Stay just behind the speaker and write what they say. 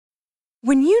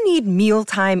When you need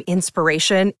mealtime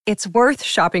inspiration, it's worth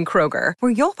shopping Kroger,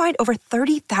 where you'll find over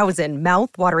 30,000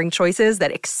 mouth-watering choices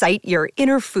that excite your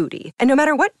inner foodie. And no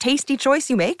matter what tasty choice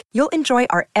you make, you'll enjoy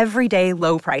our everyday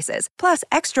low prices, plus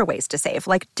extra ways to save,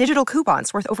 like digital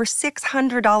coupons worth over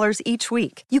 $600 each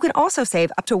week. You can also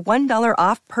save up to $1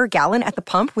 off per gallon at the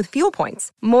pump with fuel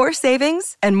points. More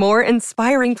savings and more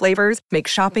inspiring flavors make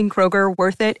shopping Kroger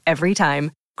worth it every time.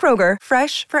 Kroger,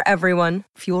 fresh for everyone.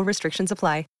 Fuel restrictions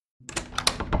apply.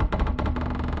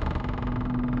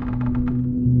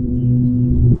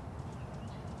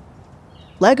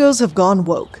 Legos have gone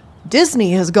woke.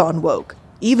 Disney has gone woke.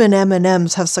 Even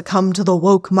M&Ms have succumbed to the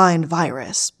woke mind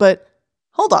virus. But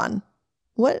hold on.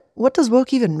 What does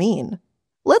woke even mean?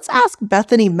 Let's ask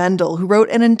Bethany Mendel, who wrote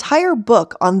an entire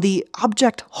book on the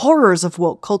object horrors of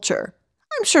woke culture.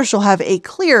 I'm sure she'll have a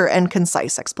clear and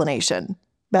concise explanation.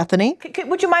 Bethany?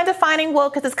 Would you mind defining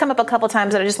woke? Because it's come up a couple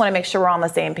times and I just want to make sure we're on the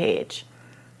same page.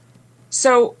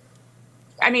 So,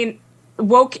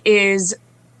 woke is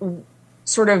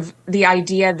sort of the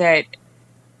idea that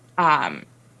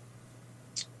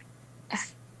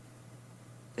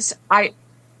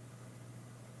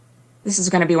this is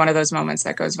going to be one of those moments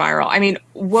that goes viral.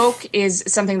 Woke is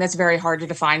something that's very hard to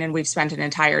define, and we've spent an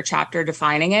entire chapter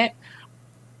defining it.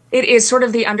 It is sort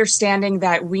of the understanding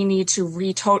that we need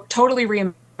to totally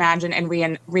reimagine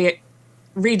and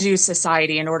redo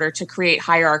society in order to create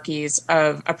hierarchies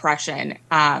of oppression.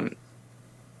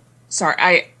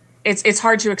 It's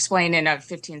hard to explain in a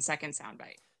 15-second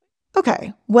soundbite.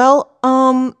 Okay, well,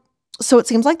 so it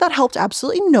seems like that helped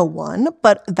absolutely no one,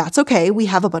 but that's okay. We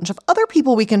have a bunch of other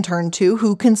people we can turn to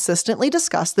who consistently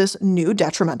discuss this new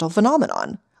detrimental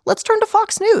phenomenon. Let's turn to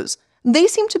Fox News. They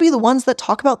seem to be the ones that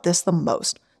talk about this the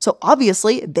most, so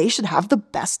obviously they should have the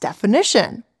best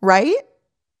definition, right?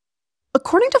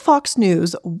 According to Fox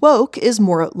News, woke is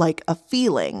more like a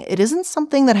feeling. It isn't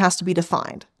something that has to be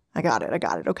defined. I got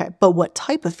it, okay. But what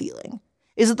type of feeling?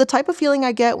 Is it the type of feeling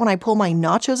I get when I pull my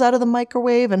nachos out of the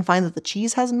microwave and find that the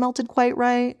cheese hasn't melted quite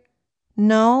right?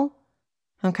 No?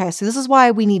 Okay, so this is why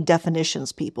we need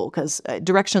definitions, people, because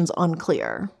direction's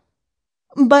unclear.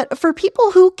 But for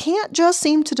people who can't just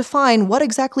seem to define what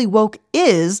exactly woke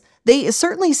is, they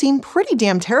certainly seem pretty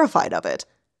damn terrified of it.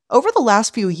 Over the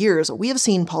last few years, we have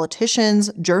seen politicians,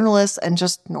 journalists, and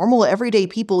just normal everyday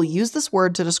people use this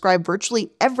word to describe virtually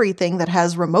everything that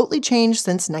has remotely changed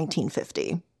since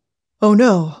 1950. Oh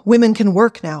no, women can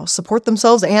work now, support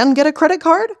themselves, and get a credit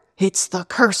card? It's the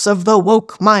curse of the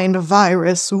woke mind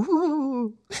virus.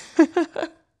 Ooh.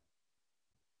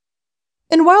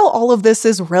 And while all of this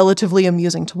is relatively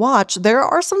amusing to watch, there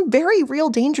are some very real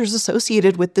dangers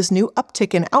associated with this new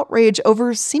uptick in outrage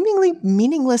over seemingly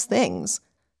meaningless things.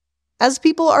 As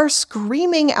people are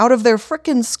screaming out of their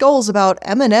frickin' skulls about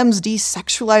M&Ms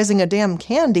desexualizing a damn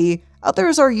candy,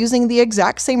 others are using the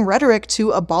exact same rhetoric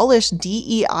to abolish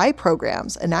DEI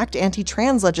programs, enact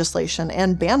anti-trans legislation,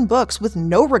 and ban books with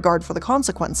no regard for the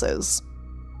consequences.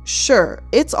 Sure,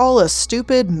 it's all a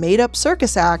stupid, made-up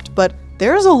circus act, but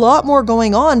there's a lot more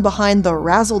going on behind the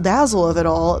razzle-dazzle of it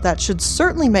all that should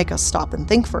certainly make us stop and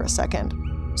think for a second.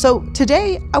 So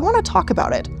today, I want to talk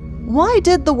about it. Why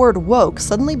did the word woke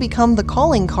suddenly become the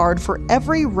calling card for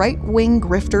every right-wing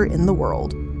grifter in the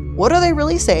world? What are they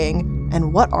really saying,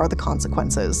 and what are the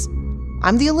consequences?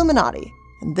 I'm the Illuminati,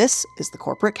 and this is the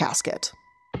Corporate Casket.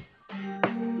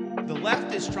 The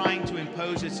left is trying to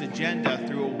impose its agenda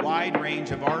through a wide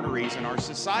range of arteries in our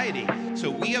society. So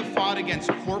we have fought against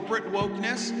corporate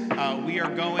wokeness. We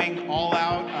are going all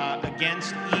out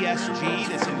against ESG,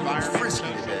 this environmental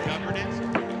social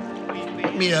governance.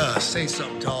 Let me say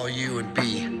something to all you and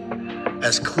be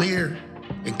as clear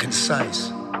and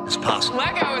concise as possible.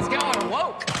 Lego is going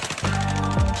woke.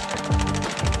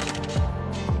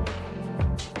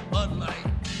 Bud Light,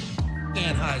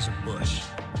 Anheuser-Busch.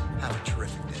 Have a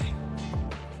terrific day.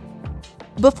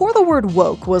 Before the word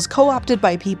woke was co-opted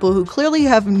by people who clearly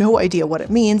have no idea what it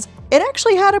means, it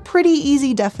actually had a pretty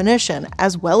easy definition,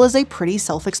 as well as a pretty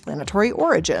self-explanatory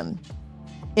origin.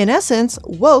 In essence,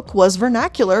 woke was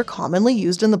vernacular commonly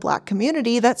used in the Black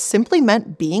community that simply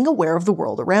meant being aware of the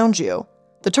world around you.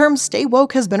 The term stay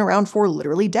woke has been around for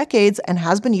literally decades and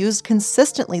has been used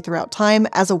consistently throughout time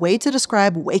as a way to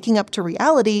describe waking up to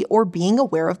reality or being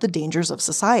aware of the dangers of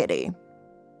society.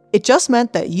 It just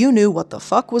meant that you knew what the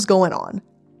fuck was going on.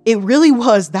 It really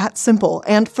was that simple,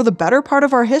 and for the better part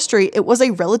of our history, it was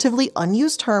a relatively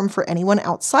unused term for anyone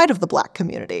outside of the Black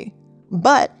community.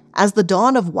 But as the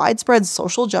dawn of widespread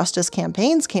social justice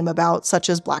campaigns came about, such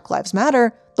as Black Lives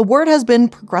Matter, the word has been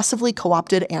progressively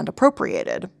co-opted and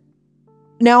appropriated.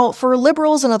 Now, for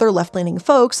liberals and other left-leaning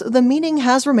folks, the meaning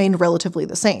has remained relatively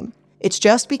the same. It's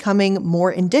just becoming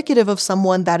more indicative of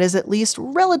someone that is at least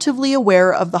relatively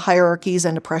aware of the hierarchies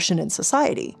and oppression in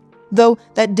society. Though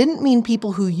that didn't mean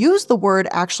people who used the word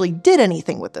actually did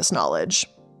anything with this knowledge.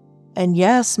 And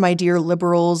yes, my dear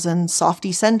liberals and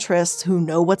softy centrists who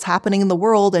know what's happening in the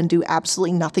world and do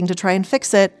absolutely nothing to try and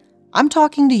fix it, I'm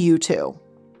talking to you too.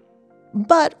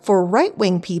 But for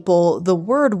right-wing people, the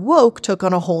word woke took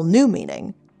on a whole new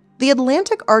meaning. The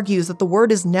Atlantic argues that the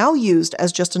word is now used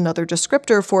as just another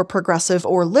descriptor for progressive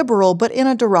or liberal, but in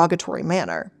a derogatory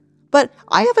manner. But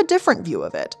I have a different view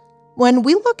of it. When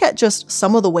we look at just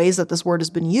some of the ways that this word has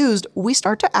been used, we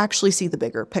start to actually see the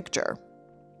bigger picture.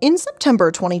 In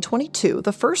September 2022,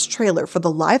 the first trailer for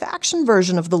the live-action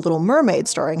version of The Little Mermaid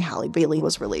starring Halle Bailey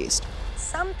was released.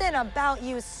 Something about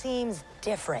you seems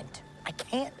different. I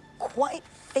can't quite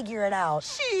figure it out.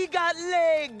 She got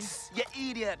legs, you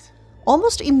idiot.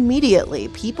 Almost immediately,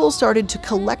 people started to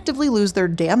collectively lose their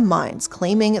damn minds,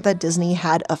 claiming that Disney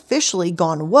had officially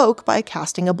gone woke by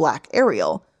casting a black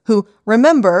Ariel, who,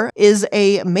 remember, is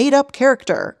a made-up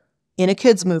character in a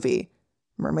kids' movie.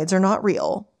 Mermaids are not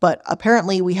real, but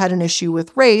apparently we had an issue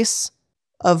with race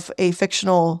of a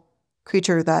fictional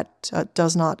creature that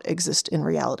does not exist in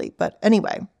reality. But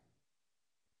anyway.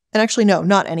 And actually, no,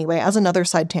 not anyway. As another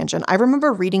side tangent, I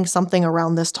remember reading something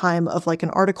around this time of like an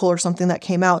article or something that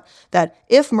came out that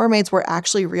if mermaids were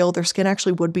actually real, their skin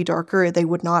actually would be darker. They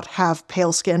would not have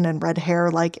pale skin and red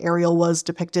hair like Ariel was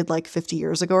depicted like 50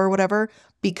 years ago or whatever.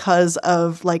 Because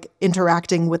of like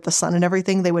interacting with the sun and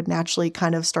everything, they would naturally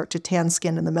kind of start to tan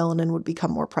skin and the melanin would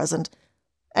become more present.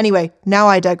 Anyway, now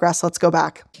I digress. Let's go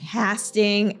back.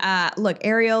 Casting. Look,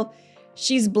 Ariel,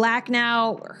 she's black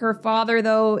now. Her father,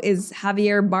 though, is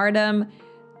Javier Bardem.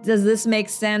 Does this make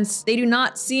sense? They do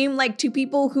not seem like two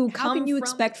people who How can you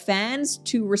expect fans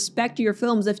to respect your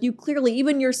films if you clearly,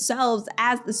 even yourselves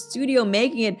as the studio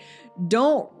making it,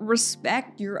 don't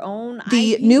respect your own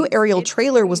The IPs. new Ariel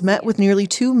trailer was met with nearly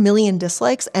 2 million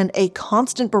dislikes and a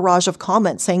constant barrage of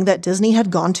comments saying that Disney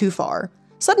had gone too far.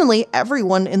 Suddenly,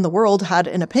 everyone in the world had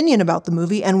an opinion about the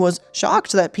movie and was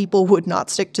shocked that people would not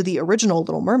stick to the original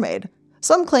Little Mermaid.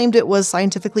 Some claimed it was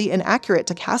scientifically inaccurate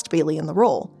to cast Bailey in the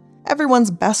role.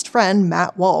 Everyone's best friend,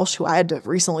 Matt Walsh, who I had to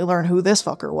recently learn who this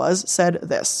fucker was, said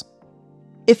this.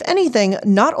 If anything,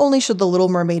 not only should the Little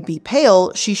Mermaid be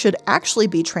pale, she should actually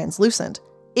be translucent.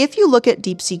 If you look at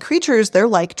deep-sea creatures, they're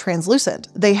like translucent.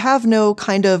 They have no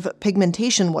kind of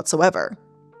pigmentation whatsoever.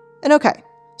 And okay,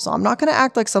 so I'm not going to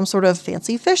act like some sort of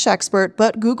fancy fish expert,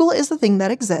 but Google is the thing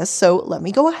that exists, so let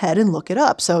me go ahead and look it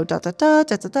up. So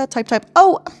type.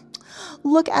 Oh,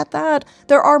 look at that.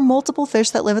 There are multiple fish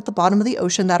that live at the bottom of the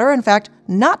ocean that are in fact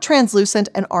not translucent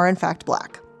and are in fact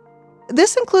black.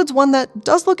 This includes one that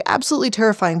does look absolutely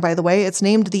terrifying, by the way. It's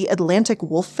named the Atlantic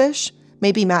wolffish.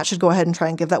 Maybe Matt should go ahead and try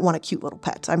and give that one a cute little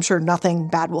pet. I'm sure nothing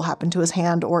bad will happen to his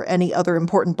hand or any other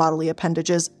important bodily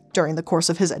appendages during the course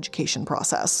of his education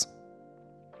process.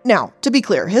 Now, to be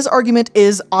clear, his argument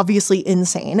is obviously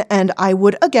insane, and I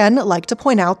would again like to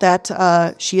point out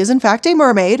that she is in fact a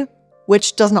mermaid,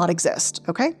 which does not exist,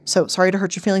 okay? So sorry to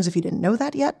hurt your feelings if you didn't know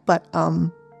that yet, but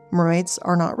mermaids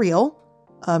are not real.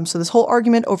 So this whole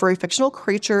argument over a fictional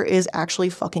creature is actually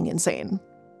fucking insane.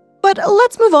 But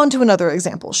let's move on to another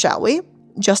example, shall we?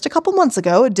 Just a couple months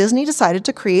ago, Disney decided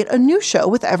to create a new show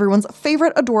with everyone's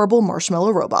favorite adorable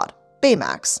marshmallow robot,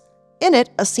 Baymax. In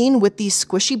it, a scene with the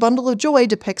squishy bundle of joy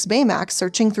depicts Baymax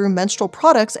searching through menstrual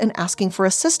products and asking for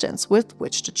assistance with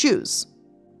which to choose.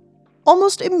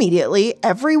 Almost immediately,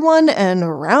 everyone and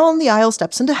around the aisle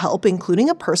steps in to help,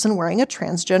 including a person wearing a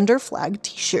transgender flag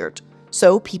t-shirt.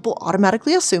 So people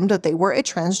automatically assumed that they were a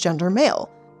transgender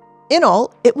male. In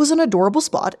all, it was an adorable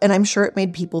spot, and I'm sure it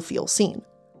made people feel seen.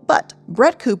 But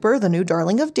Brett Cooper, the new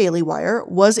darling of Daily Wire,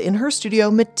 was in her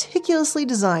studio meticulously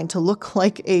designed to look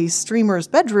like a streamer's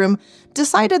bedroom,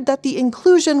 decided that the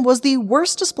inclusion was the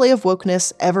worst display of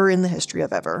wokeness ever in the history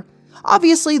of ever.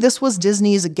 Obviously, this was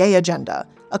Disney's gay agenda.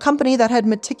 A company that had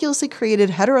meticulously created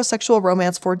heterosexual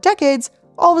romance for decades,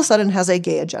 all of a sudden has a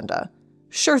gay agenda.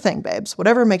 Sure thing, babes,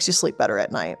 whatever makes you sleep better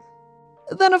at night.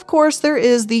 Then, of course, there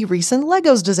is the recent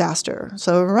Legos disaster.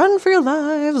 So run for your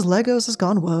lives, Legos has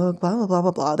gone woke, blah, blah, blah,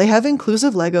 blah, blah. They have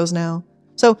inclusive Legos now.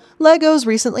 So Legos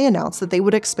recently announced that they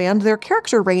would expand their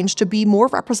character range to be more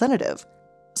representative.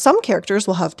 Some characters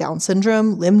will have Down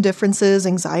syndrome, limb differences,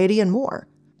 anxiety, and more.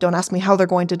 Don't ask me how they're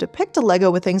going to depict a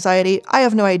Lego with anxiety, I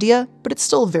have no idea, but it's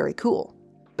still very cool.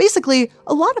 Basically,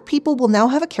 a lot of people will now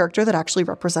have a character that actually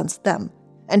represents them.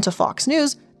 And to Fox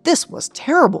News, this was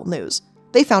terrible news.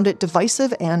 They found it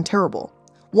divisive and terrible.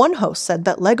 One host said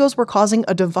that Legos were causing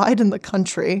a divide in the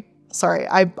country. Sorry,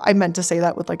 I meant to say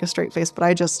that with like a straight face, but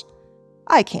I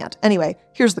I can't. Anyway,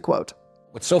 here's the quote.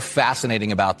 What's so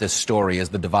fascinating about this story is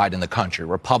the divide in the country.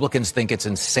 Republicans think it's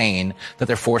insane that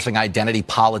they're forcing identity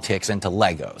politics into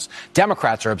Legos.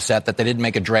 Democrats are upset that they didn't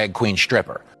make a drag queen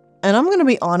stripper. And I'm going to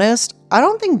be honest, I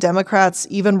don't think Democrats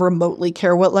even remotely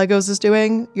care what Legos is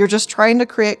doing. You're just trying to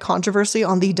create controversy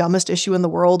on the dumbest issue in the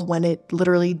world when it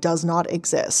literally does not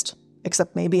exist,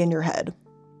 except maybe in your head.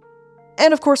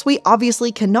 And of course, we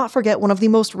obviously cannot forget one of the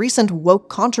most recent woke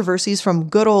controversies from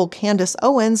good old Candace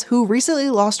Owens, who recently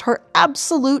lost her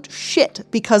absolute shit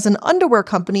because an underwear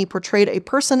company portrayed a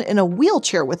person in a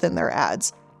wheelchair within their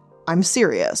ads. I'm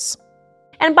serious.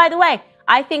 And by the way,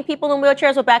 I think people in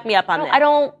wheelchairs will back me up on this. I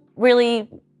don't really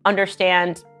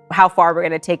understand how far we're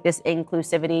going to take this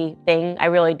inclusivity thing. I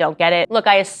really don't get it. Look,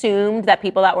 I assumed that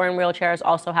people that were in wheelchairs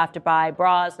also have to buy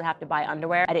bras and have to buy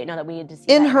underwear. I didn't know that we needed to see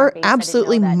In that her face.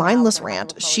 absolutely mindless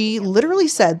rant, she literally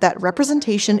said that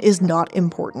representation is not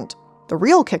important. The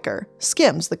real kicker,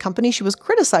 Skims, the company she was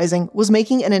criticizing, was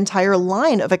making an entire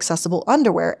line of accessible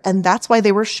underwear, and that's why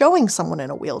they were showing someone in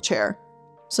a wheelchair.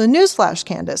 So newsflash,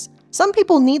 Candace, some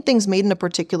people need things made in a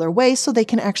particular way so they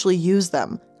can actually use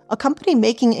them. A company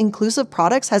making inclusive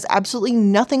products has absolutely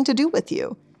nothing to do with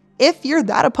you. If you're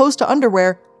that opposed to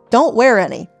underwear, don't wear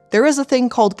any. There is a thing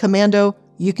called Commando.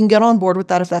 You can get on board with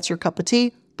that if that's your cup of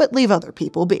tea, but leave other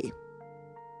people be.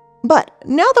 But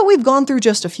now that we've gone through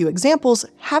just a few examples,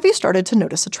 have you started to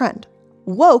notice a trend?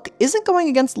 Woke isn't going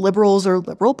against liberals or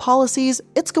liberal policies,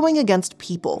 it's going against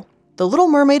people. The Little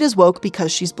Mermaid is woke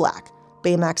because she's black.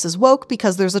 Baymax is woke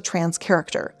because there's a trans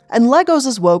character, and Legos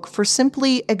is woke for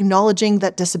simply acknowledging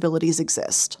that disabilities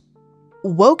exist.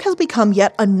 Woke has become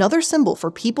yet another symbol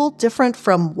for people different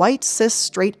from white, cis,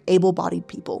 straight, able-bodied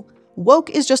people.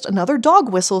 Woke is just another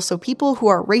dog whistle so people who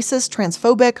are racist,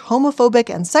 transphobic,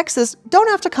 homophobic, and sexist don't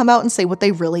have to come out and say what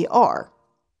they really are.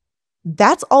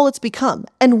 That's all it's become,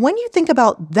 and when you think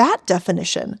about that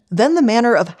definition, then the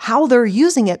manner of how they're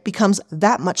using it becomes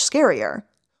that much scarier.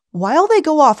 While they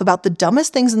go off about the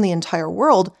dumbest things in the entire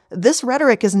world, this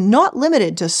rhetoric is not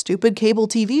limited to stupid cable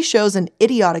TV shows and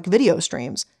idiotic video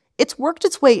streams. It's worked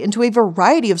its way into a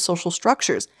variety of social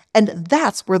structures, and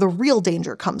that's where the real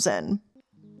danger comes in.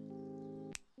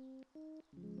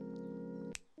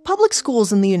 Public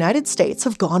schools in the United States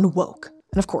have gone woke,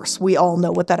 and of course, we all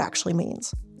know what that actually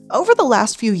means. Over the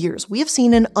last few years, we have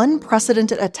seen an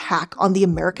unprecedented attack on the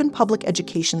American public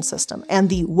education system and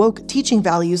the woke teaching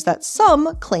values that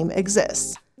some claim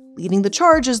exists. Leading the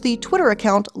charge is the Twitter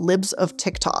account Libs of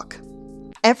TikTok.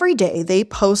 Every day, they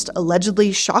post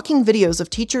allegedly shocking videos of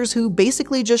teachers who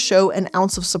basically just show an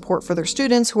ounce of support for their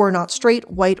students who are not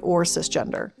straight, white, or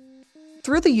cisgender.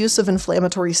 Through the use of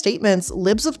inflammatory statements,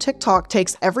 Libs of TikTok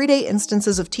takes everyday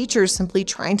instances of teachers simply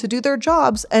trying to do their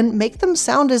jobs and make them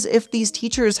sound as if these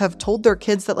teachers have told their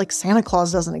kids that Santa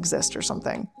Claus doesn't exist or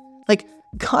something.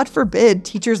 God forbid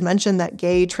teachers mention that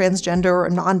gay, transgender, or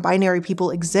non-binary people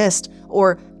exist,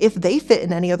 or if they fit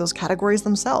in any of those categories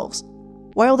themselves.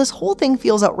 While this whole thing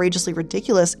feels outrageously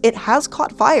ridiculous, it has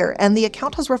caught fire, and the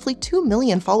account has roughly 2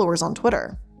 million followers on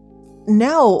Twitter.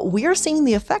 Now, we are seeing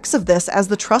the effects of this as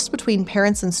the trust between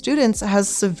parents and students has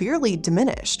severely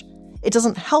diminished. It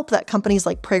doesn't help that companies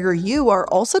like PragerU are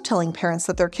also telling parents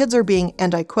that their kids are being,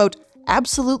 and I quote,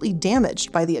 absolutely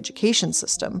damaged by the education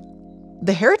system.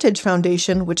 The Heritage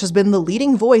Foundation, which has been the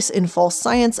leading voice in false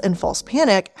science and false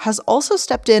panic, has also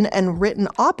stepped in and written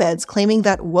op-eds claiming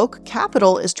that woke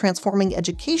capital is transforming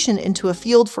education into a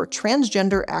field for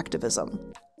transgender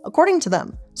activism. According to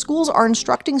them, schools are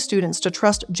instructing students to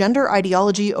trust gender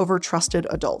ideology over trusted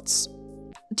adults.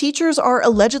 Teachers are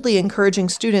allegedly encouraging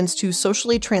students to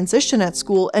socially transition at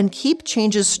school and keep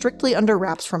changes strictly under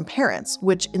wraps from parents,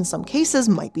 which in some cases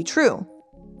might be true.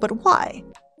 But why?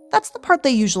 That's the part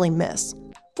they usually miss.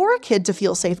 For a kid to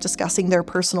feel safe discussing their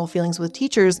personal feelings with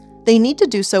teachers, they need to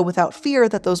do so without fear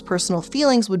that those personal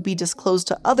feelings would be disclosed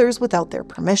to others without their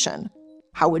permission.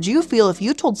 How would you feel if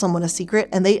you told someone a secret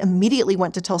and they immediately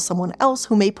went to tell someone else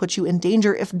who may put you in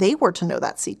danger if they were to know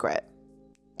that secret?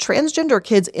 Transgender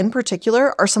kids in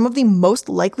particular are some of the most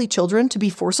likely children to be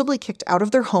forcibly kicked out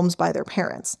of their homes by their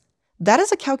parents. That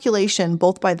is a calculation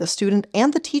both by the student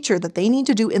and the teacher that they need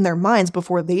to do in their minds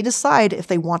before they decide if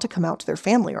they want to come out to their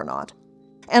family or not.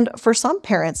 And for some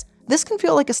parents, this can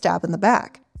feel like a stab in the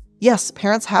back. Yes,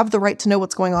 parents have the right to know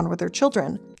what's going on with their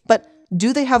children, but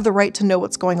do they have the right to know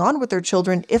what's going on with their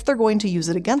children if they're going to use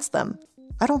it against them?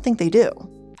 I don't think they do.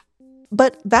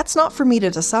 But that's not for me to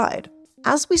decide.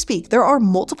 As we speak, there are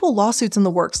multiple lawsuits in the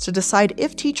works to decide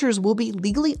if teachers will be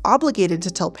legally obligated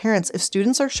to tell parents if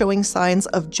students are showing signs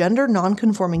of gender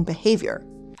non-conforming behavior.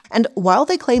 And while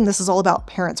they claim this is all about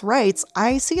parents' rights,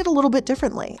 I see it a little bit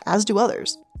differently, as do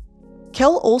others.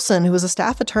 Kel Olson, who is a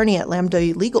staff attorney at Lambda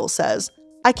Legal, says,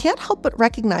 I can't help but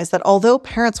recognize that although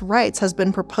parents' rights has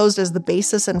been proposed as the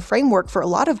basis and framework for a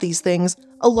lot of these things,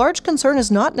 a large concern is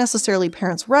not necessarily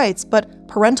parents' rights, but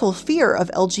parental fear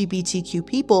of LGBTQ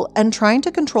people and trying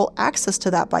to control access to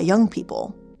that by young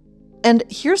people. And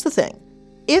here's the thing.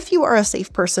 If you are a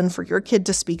safe person for your kid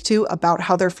to speak to about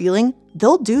how they're feeling,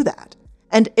 they'll do that.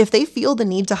 And if they feel the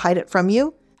need to hide it from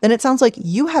you, then it sounds like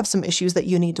you have some issues that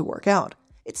you need to work out.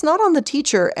 It's not on the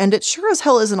teacher, and it sure as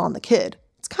hell isn't on the kid.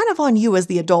 It's kind of on you as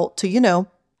the adult to,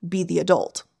 be the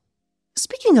adult.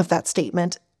 Speaking of that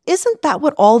statement, isn't that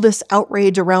what all this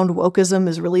outrage around wokeism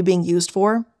is really being used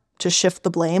for? To shift the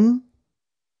blame?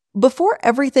 Before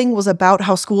everything was about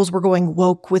how schools were going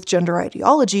woke with gender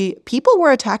ideology, people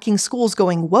were attacking schools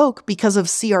going woke because of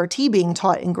CRT being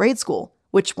taught in grade school,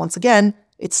 which once again,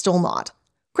 it's still not.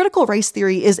 Critical race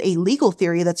theory is a legal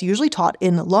theory that's usually taught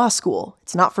in law school.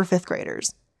 It's not for 5th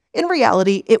graders. In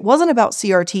reality, it wasn't about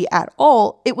CRT at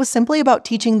all. It was simply about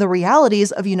teaching the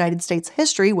realities of United States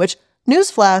history, which,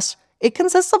 newsflash, it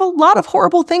consists of a lot of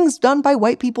horrible things done by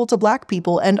white people to black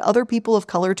people and other people of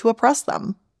color to oppress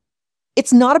them.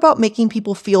 It's not about making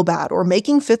people feel bad or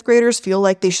making 5th graders feel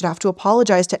like they should have to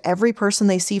apologize to every person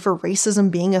they see for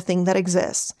racism being a thing that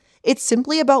exists. It's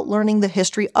simply about learning the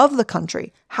history of the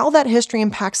country, how that history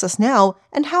impacts us now,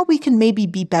 and how we can maybe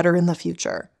be better in the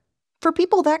future. For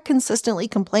people that consistently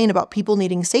complain about people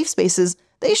needing safe spaces,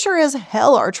 they sure as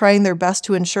hell are trying their best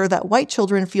to ensure that white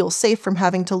children feel safe from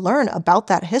having to learn about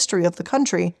that history of the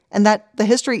country, and that the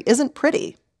history isn't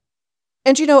pretty.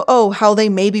 And how they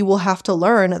maybe will have to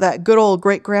learn that good old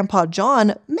great-grandpa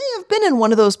John may have been in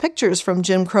one of those pictures from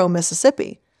Jim Crow,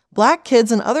 Mississippi. Black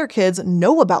kids and other kids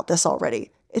know about this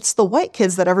already. It's the white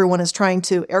kids that everyone is trying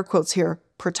to, air quotes here,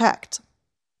 protect.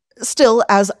 Still,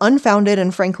 as unfounded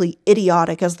and frankly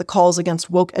idiotic as the calls against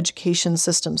woke education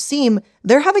systems seem,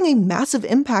 they're having a massive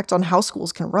impact on how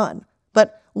schools can run.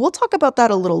 But we'll talk about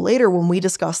that a little later when we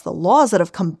discuss the laws that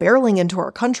have come barreling into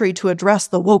our country to address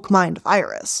the woke mind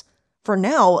virus. For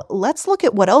now, let's look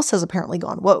at what else has apparently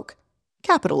gone woke.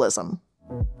 Capitalism.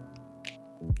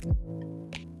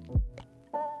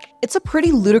 It's a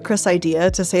pretty ludicrous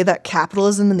idea to say that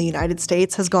capitalism in the United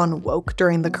States has gone woke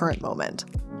during the current moment.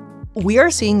 We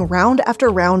are seeing round after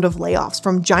round of layoffs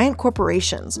from giant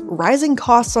corporations, rising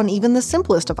costs on even the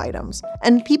simplest of items,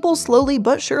 and people slowly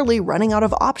but surely running out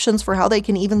of options for how they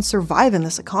can even survive in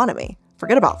this economy.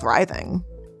 Forget about thriving.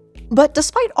 But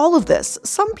despite all of this,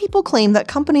 some people claim that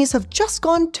companies have just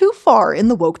gone too far in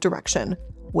the woke direction.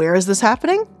 Where is this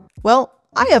happening? Well,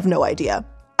 I have no idea.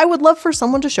 I would love for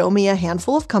someone to show me a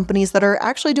handful of companies that are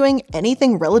actually doing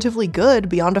anything relatively good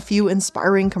beyond a few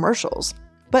inspiring commercials.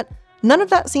 But none of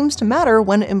that seems to matter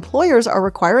when employers are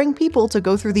requiring people to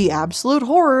go through the absolute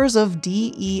horrors of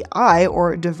DEI,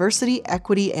 or diversity,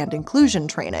 equity, and inclusion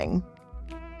training.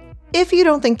 If you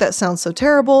don't think that sounds so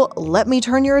terrible, let me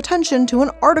turn your attention to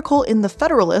an article in The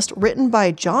Federalist written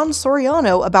by John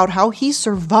Soriano about how he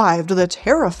survived the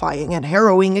terrifying and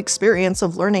harrowing experience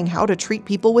of learning how to treat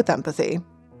people with empathy.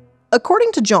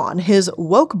 According to John, his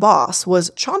woke boss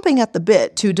was chomping at the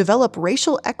bit to develop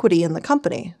racial equity in the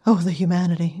company. Oh, the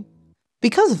humanity.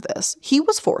 Because of this, he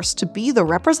was forced to be the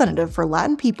representative for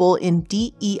Latin people in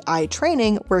DEI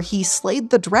training, where he slayed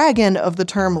the dragon of the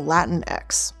term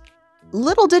Latinx.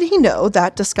 Little did he know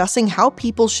that discussing how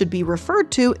people should be referred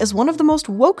to is one of the most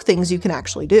woke things you can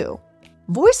actually do.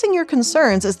 Voicing your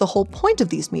concerns is the whole point of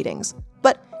these meetings,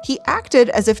 but he acted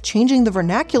as if changing the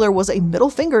vernacular was a middle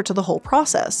finger to the whole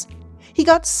process. He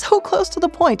got so close to the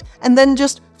point and then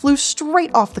just flew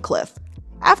straight off the cliff.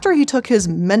 After he took his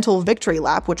mental victory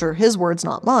lap, which are his words,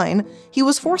 not mine, he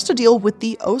was forced to deal with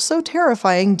the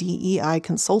oh-so-terrifying DEI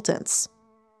consultants.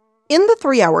 In the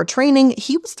 3-hour training,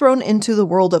 he was thrown into the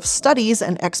world of studies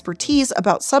and expertise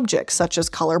about subjects such as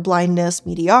colorblindness,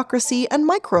 mediocrity, and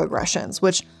microaggressions,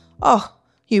 which, oh,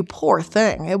 you poor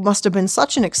thing, it must have been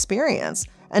such an experience.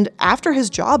 And after his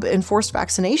job enforced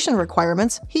vaccination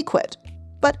requirements, he quit.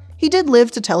 But he did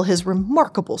live to tell his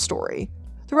remarkable story.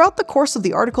 Throughout the course of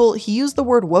the article, he used the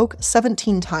word woke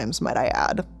 17 times, might I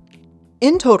add.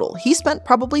 In total, he spent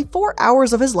probably 4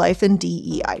 hours of his life in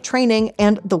DEI training,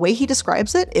 and the way he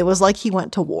describes it, it was like he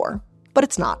went to war. But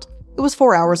it's not. It was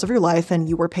 4 hours of your life and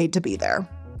you were paid to be there.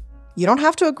 You don't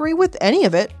have to agree with any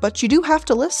of it, but you do have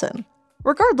to listen.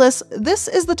 Regardless, this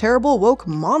is the terrible woke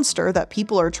monster that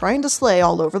people are trying to slay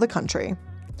all over the country.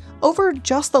 Over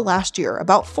just the last year,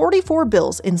 about 44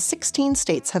 bills in 16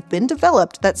 states have been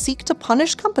developed that seek to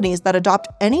punish companies that adopt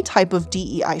any type of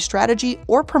DEI strategy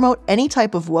or promote any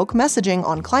type of woke messaging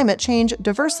on climate change,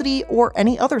 diversity, or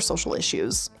any other social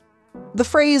issues. The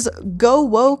phrase "go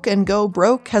woke and go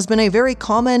broke" has been a very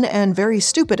common and very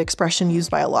stupid expression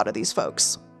used by a lot of these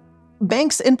folks.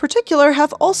 Banks in particular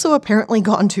have also apparently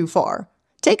gone too far.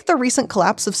 Take the recent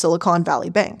collapse of Silicon Valley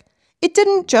Bank. It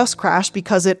didn't just crash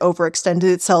because it overextended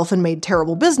itself and made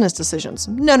terrible business decisions.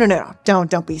 No.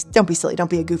 Don't be silly. Don't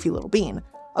be a goofy little bean.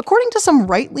 According to some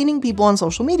right-leaning people on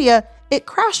social media, it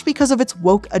crashed because of its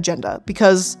woke agenda.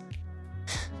 Because,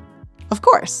 of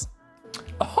course.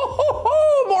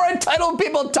 More entitled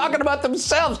people talking about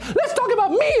themselves. Let's talk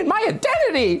about me and my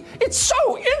identity. It's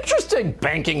so interesting.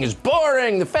 Banking is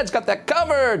boring. The Fed's got that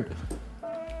covered.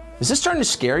 Is this starting to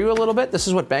scare you a little bit? This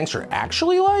is what banks are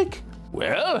actually like?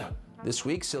 Well, this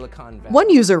week Silicon Valley... One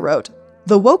user wrote,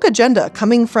 "The woke agenda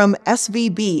coming from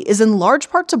SVB is in large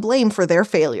part to blame for their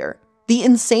failure. The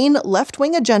insane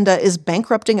left-wing agenda is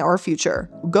bankrupting our future.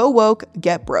 Go woke,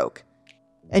 get broke."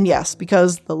 And yes,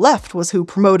 because the left was who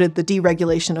promoted the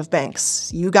deregulation of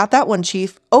banks. You got that one,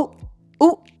 Chief.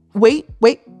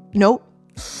 Wait, no.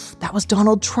 That was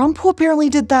Donald Trump who apparently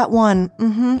did that one.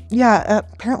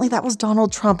 Apparently that was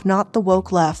Donald Trump, not the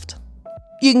woke left.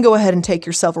 You can go ahead and take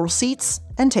your several seats,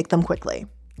 and take them quickly.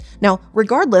 Now,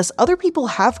 regardless, other people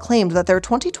have claimed that their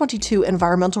 2022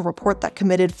 environmental report that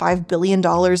committed $5 billion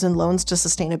in loans to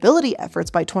sustainability efforts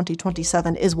by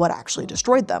 2027 is what actually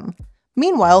destroyed them.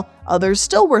 Meanwhile, others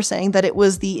still were saying that it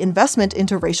was the investment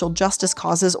into racial justice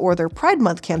causes or their Pride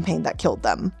Month campaign that killed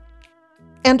them.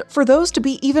 And for those to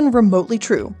be even remotely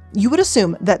true, you would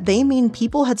assume that they mean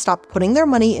people had stopped putting their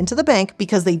money into the bank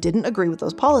because they didn't agree with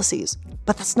those policies.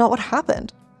 But that's not what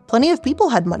happened. Plenty of people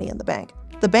had money in the bank.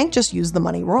 The bank just used the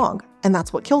money wrong, and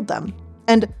that's what killed them.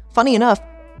 And funny enough,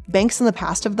 banks in the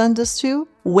past have done this too,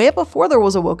 way before there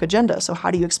was a woke agenda, so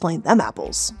how do you explain them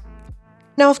apples?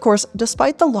 Now, of course,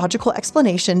 despite the logical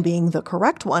explanation being the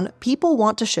correct one, people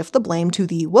want to shift the blame to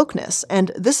the wokeness,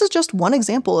 and this is just one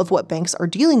example of what banks are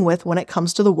dealing with when it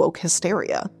comes to the woke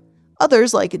hysteria.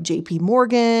 Others, like JP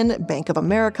Morgan, Bank of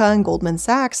America, and Goldman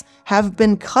Sachs, have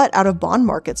been cut out of bond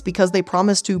markets because they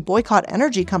promised to boycott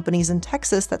energy companies in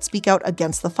Texas that speak out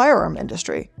against the firearm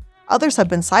industry. Others have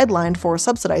been sidelined for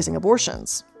subsidizing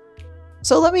abortions.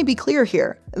 So let me be clear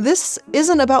here. This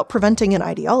isn't about preventing an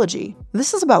ideology.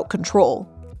 This is about control.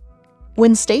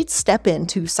 When states step in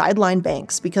to sideline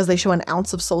banks because they show an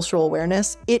ounce of social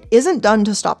awareness, it isn't done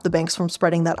to stop the banks from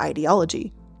spreading that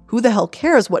ideology. Who the hell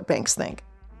cares what banks think?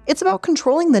 It's about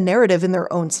controlling the narrative in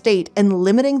their own state and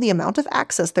limiting the amount of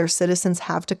access their citizens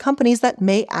have to companies that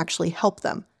may actually help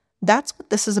them. That's what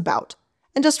this is about.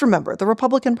 And just remember, the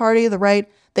Republican Party, the right,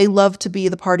 they love to be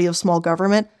the party of small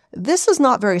government. This is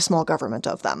not very small government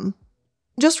of them.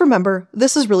 Just remember,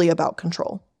 this is really about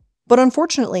control. But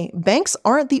unfortunately, banks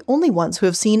aren't the only ones who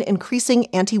have seen increasing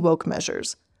anti-woke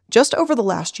measures. Just over the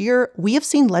last year, we have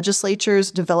seen legislatures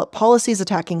develop policies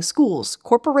attacking schools,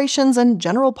 corporations, and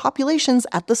general populations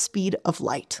at the speed of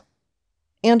light.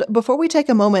 And before we take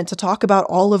a moment to talk about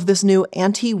all of this new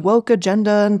anti-woke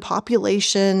agenda and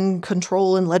population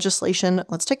control and legislation,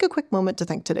 let's take a quick moment to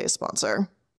thank today's sponsor.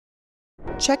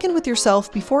 Check in with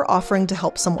yourself before offering to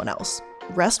help someone else.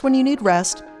 Rest when you need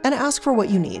rest, and ask for what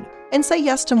you need. And say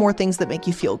yes to more things that make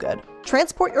you feel good.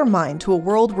 Transport your mind to a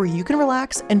world where you can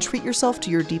relax and treat yourself to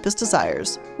your deepest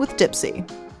desires with Dipsea.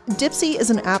 Dipsea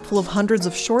is an app full of hundreds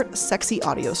of short, sexy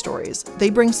audio stories. They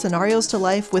bring scenarios to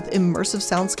life with immersive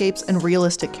soundscapes and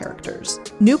realistic characters.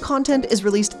 New content is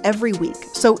released every week,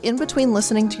 so in between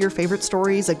listening to your favorite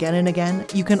stories again and again,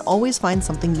 you can always find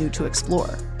something new to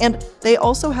explore. And they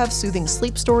also have soothing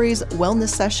sleep stories, wellness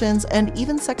sessions, and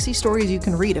even sexy stories you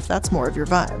can read if that's more of your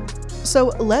vibe. So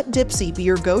let Dipsea be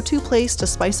your go-to place to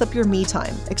spice up your me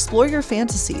time, explore your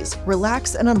fantasies,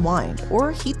 relax and unwind,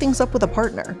 or heat things up with a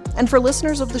partner. And for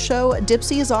listeners of the show,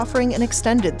 Dipsea is offering an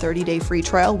extended 30-day free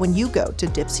trial when you go to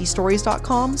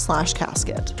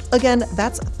dipseastories.com/casket. Again,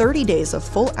 that's 30 days of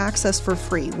full access for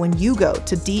free when you go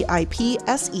to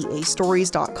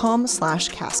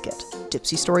dipseastories.com/casket.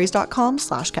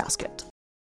 dipseastories.com/casket.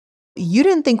 You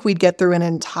didn't think we'd get through an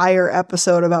entire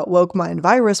episode about woke mind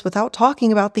virus without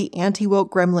talking about the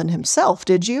anti-woke gremlin himself,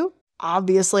 did you?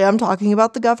 Obviously, I'm talking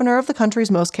about the governor of the country's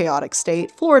most chaotic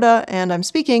state, Florida, and I'm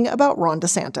speaking about Ron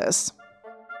DeSantis.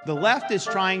 The left is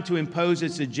trying to impose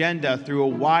its agenda through a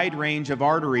wide range of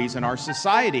arteries in our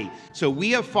society. So we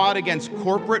have fought against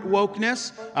corporate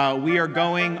wokeness. We are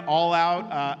going all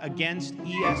out against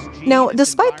ESG. Now,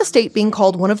 despite the state being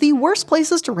called one of the worst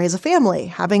places to raise a family,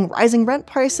 having rising rent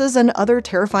prices and other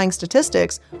terrifying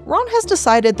statistics, Ron has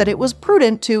decided that it was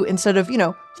prudent to, instead of,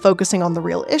 focusing on the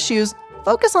real issues,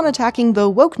 focus on attacking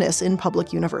the wokeness in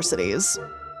public universities.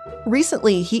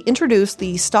 Recently, he introduced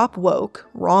the Stop Woke,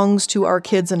 Wrongs to Our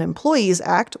Kids and Employees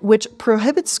Act, which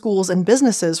prohibits schools and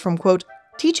businesses from, quote,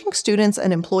 teaching students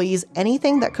and employees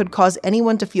anything that could cause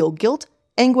anyone to feel guilt,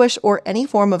 anguish, or any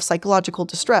form of psychological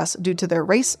distress due to their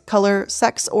race, color,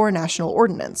 sex, or national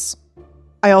ordinance.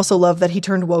 I also love that he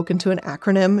turned woke into an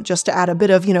acronym just to add a bit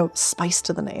of, spice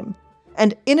to the name.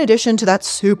 And in addition to that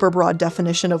super broad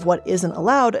definition of what isn't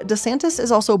allowed, DeSantis is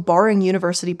also barring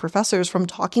university professors from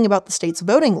talking about the state's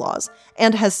voting laws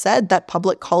and has said that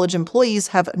public college employees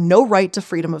have no right to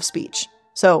freedom of speech.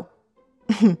 So,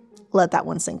 let that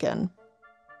one sink in.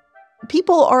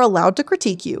 People are allowed to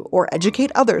critique you or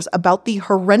educate others about the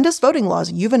horrendous voting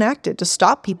laws you've enacted to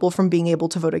stop people from being able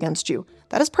to vote against you.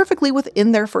 That is perfectly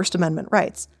within their First Amendment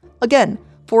rights. Again,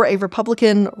 for a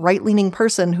Republican, right-leaning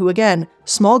person who, again,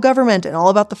 small government and all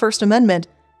about the First Amendment,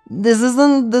 this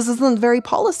isn't very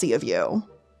policy of you.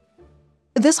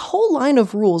 This whole line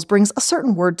of rules brings a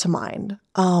certain word to mind.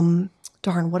 Darn,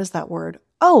 what is that word?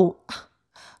 Oh,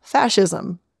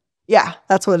 fascism. Yeah,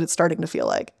 that's what it's starting to feel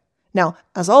like. Now,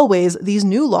 as always, these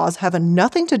new laws have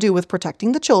nothing to do with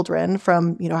protecting the children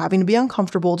from, having to be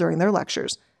uncomfortable during their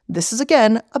lectures. This is,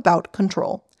 again, about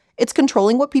control. It's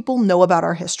controlling what people know about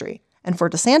our history. And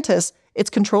for DeSantis, it's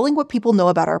controlling what people know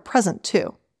about our present,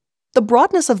 too. The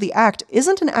broadness of the act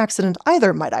isn't an accident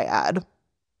either, might I add.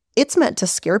 It's meant to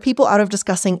scare people out of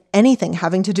discussing anything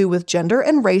having to do with gender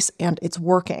and race, and it's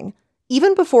working.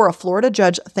 Even before a Florida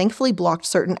judge thankfully blocked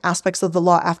certain aspects of the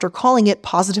law after calling it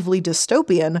positively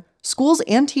dystopian, schools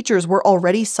and teachers were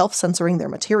already self-censoring their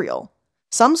material.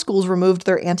 Some schools removed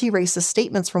their anti-racist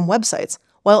statements from websites,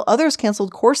 while others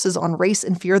canceled courses on race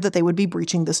in fear that they would be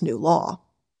breaching this new law.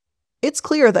 It's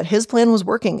clear that his plan was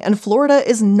working, and Florida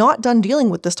is not done dealing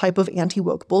with this type of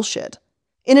anti-woke bullshit.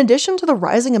 In addition to the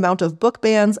rising amount of book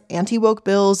bans, anti-woke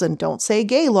bills, and don't say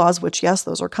gay laws, which yes,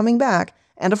 those are coming back,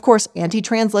 and of course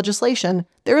anti-trans legislation,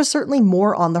 there is certainly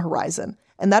more on the horizon,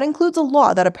 and that includes a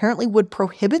law that apparently would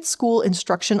prohibit school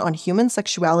instruction on human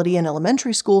sexuality in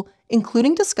elementary school,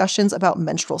 including discussions about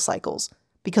menstrual cycles,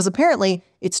 because apparently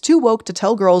it's too woke to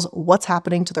tell girls what's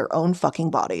happening to their own fucking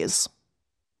bodies.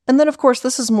 And then, of course,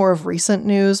 this is more of recent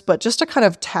news, but just to kind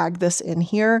of tag this in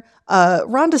here,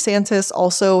 Ron DeSantis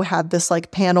also had this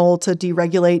panel to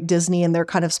deregulate Disney and their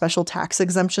kind of special tax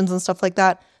exemptions and stuff like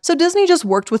that. So Disney just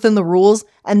worked within the rules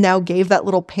and now gave that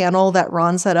little panel that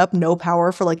Ron set up no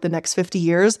power for the next 50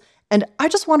 years. And I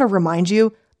just want to remind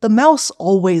you, the mouse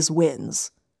always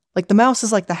wins. The mouse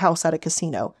is like the house at a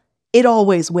casino. It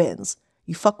always wins.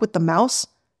 You fuck with the mouse,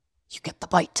 you get the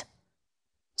bite.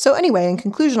 So anyway, in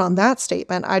conclusion on that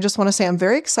statement, I just want to say I'm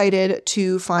very excited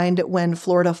to find when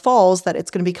Florida falls that it's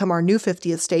going to become our new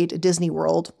 50th state, Disney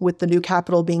World, with the new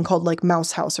capital being called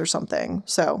Mouse House or something.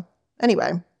 So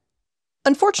anyway.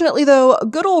 Unfortunately though,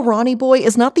 good old Ronnie boy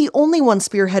is not the only one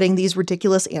spearheading these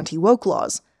ridiculous anti-woke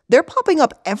laws. They're popping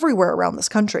up everywhere around this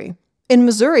country. In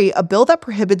Missouri, a bill that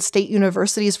prohibits state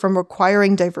universities from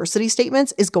requiring diversity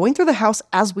statements is going through the House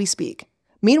as we speak.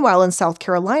 Meanwhile, in South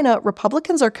Carolina,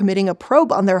 Republicans are committing a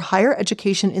probe on their higher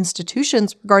education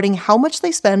institutions regarding how much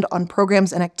they spend on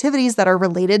programs and activities that are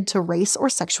related to race or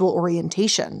sexual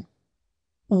orientation.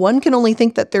 One can only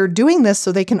think that they're doing this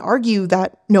so they can argue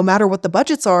that no matter what the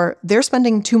budgets are, they're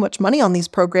spending too much money on these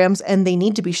programs and they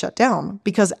need to be shut down,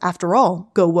 because after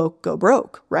all, go woke, go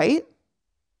broke, right?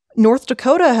 North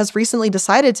Dakota has recently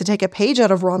decided to take a page out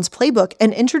of Ron's playbook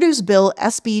and introduce Bill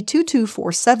SB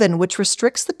 2247, which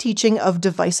restricts the teaching of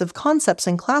divisive concepts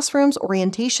in classrooms,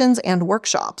 orientations, and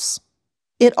workshops.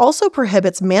 It also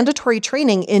prohibits mandatory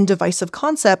training in divisive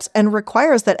concepts and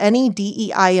requires that any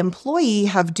DEI employee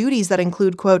have duties that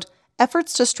include, quote,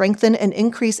 efforts to strengthen and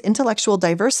increase intellectual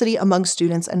diversity among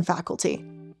students and faculty.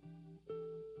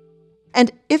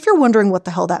 And if you're wondering what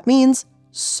the hell that means,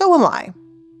 so am I.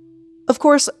 Of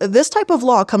course, this type of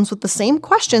law comes with the same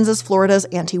questions as Florida's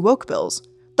anti-woke bills.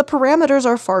 The parameters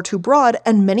are far too broad,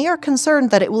 and many are concerned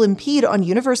that it will impede on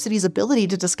universities' ability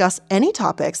to discuss any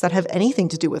topics that have anything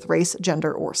to do with race,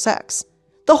 gender, or sex.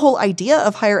 The whole idea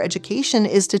of higher education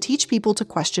is to teach people to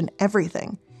question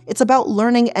everything. It's about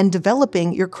learning and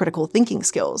developing your critical thinking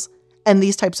skills, and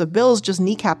these types of bills just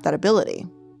kneecap that ability.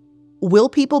 Will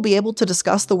people be able to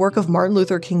discuss the work of Martin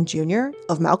Luther King Jr.,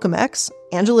 of Malcolm X,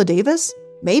 Angela Davis?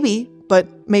 Maybe, but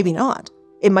maybe not.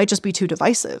 It might just be too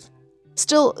divisive.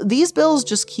 Still, these bills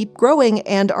just keep growing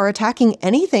and are attacking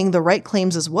anything the right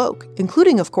claims is woke,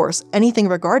 including, of course, anything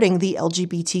regarding the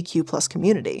LGBTQ+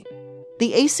 community.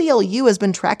 The ACLU has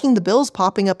been tracking the bills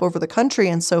popping up over the country,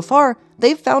 and so far,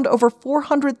 they've found over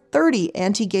 430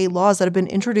 anti-gay laws that have been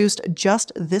introduced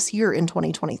just this year in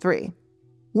 2023.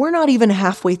 We're not even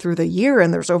halfway through the year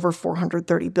and there's over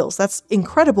 430 bills. That's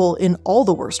incredible in all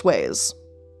the worst ways.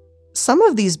 Some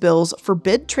of these bills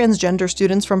forbid transgender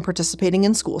students from participating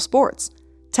in school sports.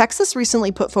 Texas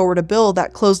recently put forward a bill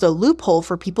that closed a loophole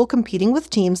for people competing with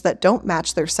teams that don't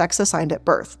match their sex assigned at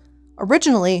birth.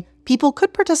 Originally, people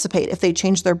could participate if they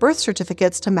changed their birth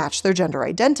certificates to match their gender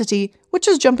identity, which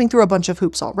is jumping through a bunch of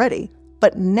hoops already.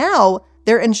 But now,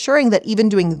 they're ensuring that even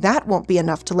doing that won't be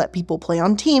enough to let people play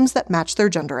on teams that match their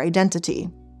gender identity.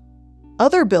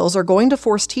 Other bills are going to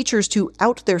force teachers to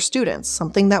out their students,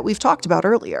 something that we've talked about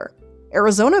earlier.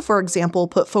 Arizona, for example,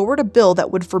 put forward a bill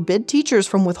that would forbid teachers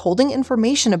from withholding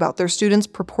information about their students'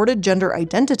 purported gender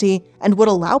identity and would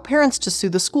allow parents to sue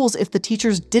the schools if the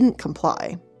teachers didn't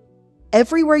comply.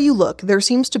 Everywhere you look, there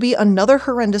seems to be another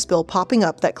horrendous bill popping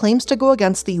up that claims to go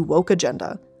against the woke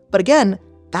agenda. But again,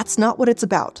 that's not what it's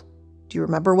about. Do you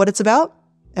remember what it's about?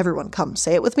 Everyone, come,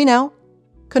 say it with me now.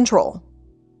 Control.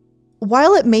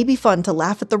 While it may be fun to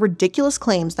laugh at the ridiculous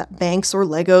claims that banks or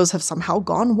Legos have somehow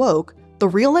gone woke, the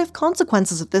real-life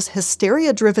consequences of this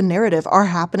hysteria-driven narrative are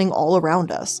happening all around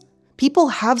us. People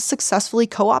have successfully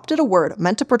co-opted a word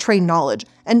meant to portray knowledge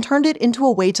and turned it into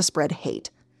a way to spread hate.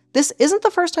 This isn't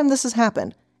the first time this has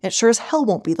happened. It sure as hell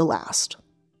won't be the last.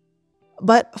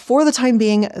 But for the time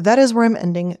being, that is where I'm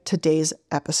ending today's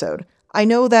episode. I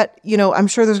know that, I'm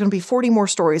sure there's going to be 40 more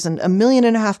stories and 1.5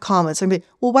 million comments. And be,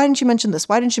 well, why didn't you mention this?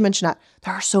 Why didn't you mention that?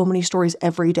 There are so many stories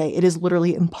every day. It is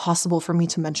literally impossible for me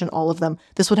to mention all of them.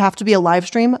 This would have to be a live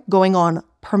stream going on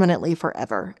permanently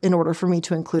forever in order for me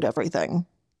to include everything.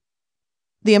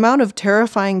 The amount of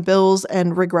terrifying bills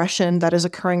and regression that is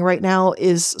occurring right now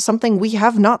is something we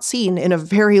have not seen in a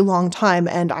very long time.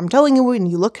 And I'm telling you, when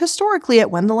you look historically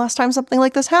at when the last time something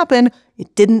like this happened,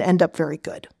 it didn't end up very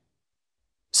good.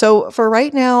 So for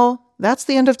right now, that's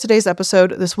the end of today's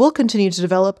episode. This will continue to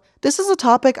develop. This is a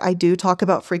topic I do talk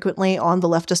about frequently on The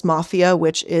Leftist Mafia,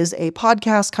 which is a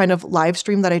podcast kind of live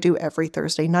stream that I do every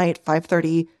Thursday night,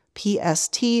 5:30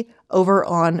 PST, over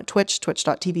on Twitch,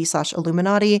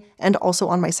 twitch.tv/Illuminati, and also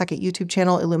on my second YouTube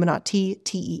channel, Illuminati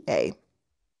TEA.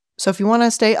 So if you want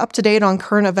to stay up to date on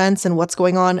current events and what's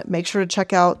going on, make sure to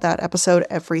check out that episode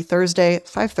every Thursday,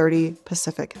 5:30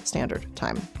 Pacific Standard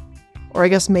Time. Or I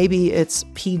guess maybe it's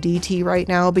PDT right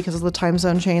now because of the time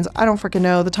zone change. I don't freaking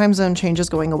know. The time zone change is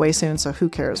going away soon, so who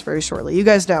cares? Very shortly. You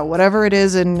guys know, whatever it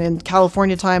is in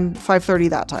California time, 5:30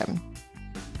 that time.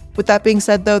 With that being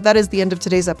said, though, that is the end of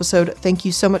today's episode. Thank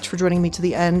you so much for joining me to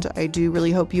the end. I do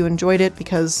really hope you enjoyed it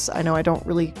because I know I don't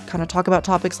really kind of talk about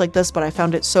topics like this, but I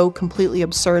found it so completely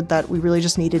absurd that we really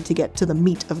just needed to get to the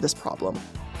meat of this problem.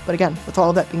 But again, with all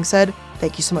of that being said,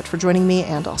 thank you so much for joining me,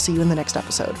 and I'll see you in the next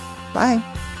episode. Bye.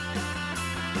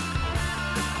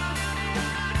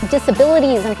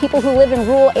 Disabilities and people who live in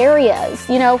rural areas,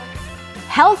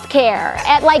 healthcare,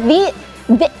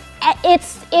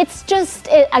 it's just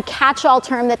a catch-all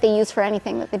term that they use for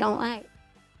anything that they don't like.